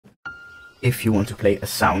if you want to play a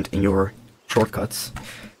sound in your shortcuts.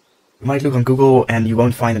 You might look on Google and you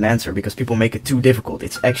won't find an answer because people make it too difficult.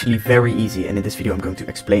 It's actually very easy, and in this video I'm going to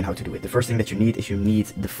explain how to do it. The first thing that you need is you need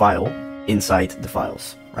the file inside the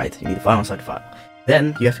files, right? You need the file inside the file.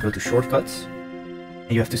 Then you have to go to shortcuts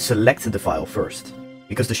and you have to select the file first,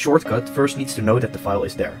 because the shortcut first needs to know that the file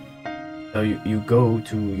is there. So you go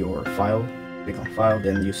to your file, click on file,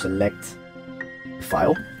 then you select the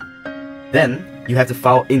file. Then you have the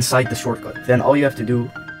file inside the shortcut. Then all you have to do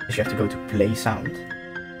is you have to go to play sound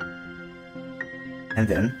and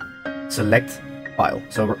then select file.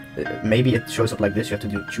 So maybe it shows up like this. You have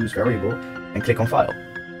to choose variable and click on file.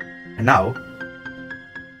 And now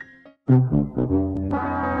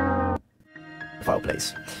the file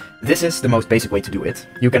plays. This is the most basic way to do it.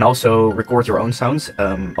 You can also record your own sounds.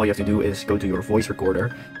 All you have to do is go to your voice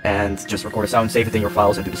recorder and just record a sound, save it in your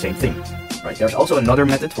files, and do the same thing. Right. There's also another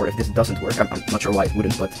method for if this doesn't work. I'm not sure why it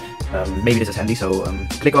wouldn't, but maybe this is handy. So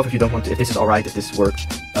click off if you don't want to, if this is alright, if this works.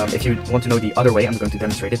 If you want to know the other way, I'm going to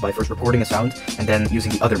demonstrate it by first recording a sound and then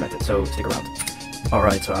using the other method. So stick around.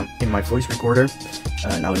 Alright, so I'm in my voice recorder.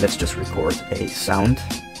 Now let's just record a sound.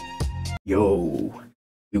 Yo,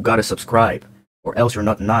 you gotta subscribe, or else you're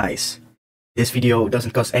not nice. This video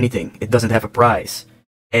doesn't cost anything, it doesn't have a price.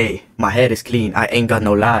 Hey, my head is clean, I ain't got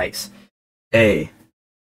no lies. Hey,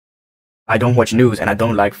 I don't watch news and I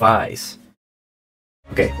don't like fies.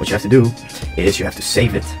 Okay, what you have to do is you have to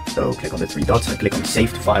save it. So click on the three dots and click on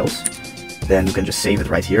Save to Files. Then you can just save it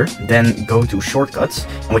right here. Then go to Shortcuts,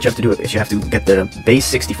 and what you have to do is you have to get the base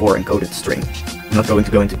 64 encoded string. I'm not going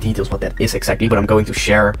to go into details what that is exactly, but I'm going to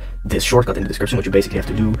share this shortcut in the description. What you basically have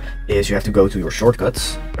to do is you have to go to your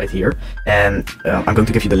shortcuts right here, and I'm going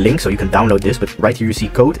to give you the link so you can download this, but right here you see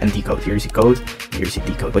code and decode. Here you see code, and here you see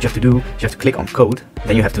decode. What you have to do is you have to click on code,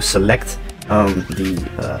 then you have to select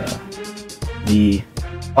the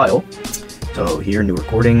file. So here, new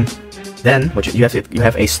recording. Then what you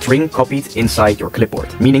have a string copied inside your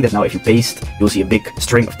clipboard, meaning that now if you paste, you'll see a big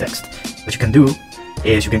string of text. What you can do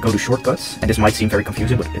is you can go to shortcuts, and this might seem very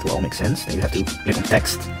confusing, but it will all make sense. Then you have to click on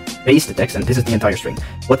text, paste the text, and this is the entire string.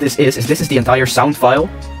 What this is this is the entire sound file,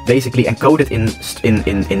 basically encoded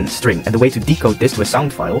in string. And the way to decode this to a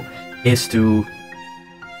sound file is to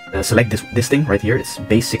select this thing right here. It's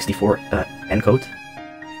base 64 encode.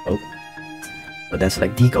 Oh. But then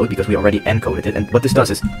select decode because we already encoded it. And what this does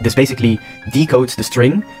is this basically decodes the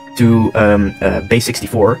string to base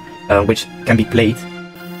 64, which can be played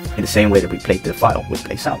in the same way that we played the file with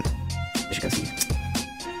play sound, as you can see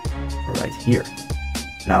right here.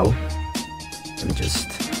 Now let me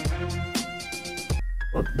just,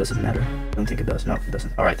 well, does it matter? I don't think it does. No, it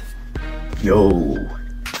doesn't. All right. Yo,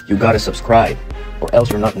 you gotta subscribe, or else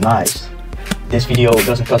you're not nice. This video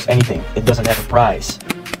doesn't cost anything. It doesn't have a price.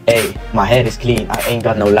 Hey, my head is clean, I ain't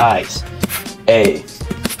got no lies. Hey,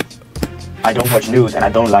 I don't watch news and I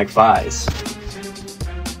don't like fies.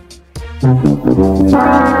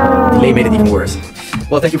 Delay made it even worse.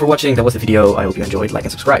 Well, thank you for watching. That was the video. I hope you enjoyed. Like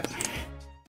and subscribe.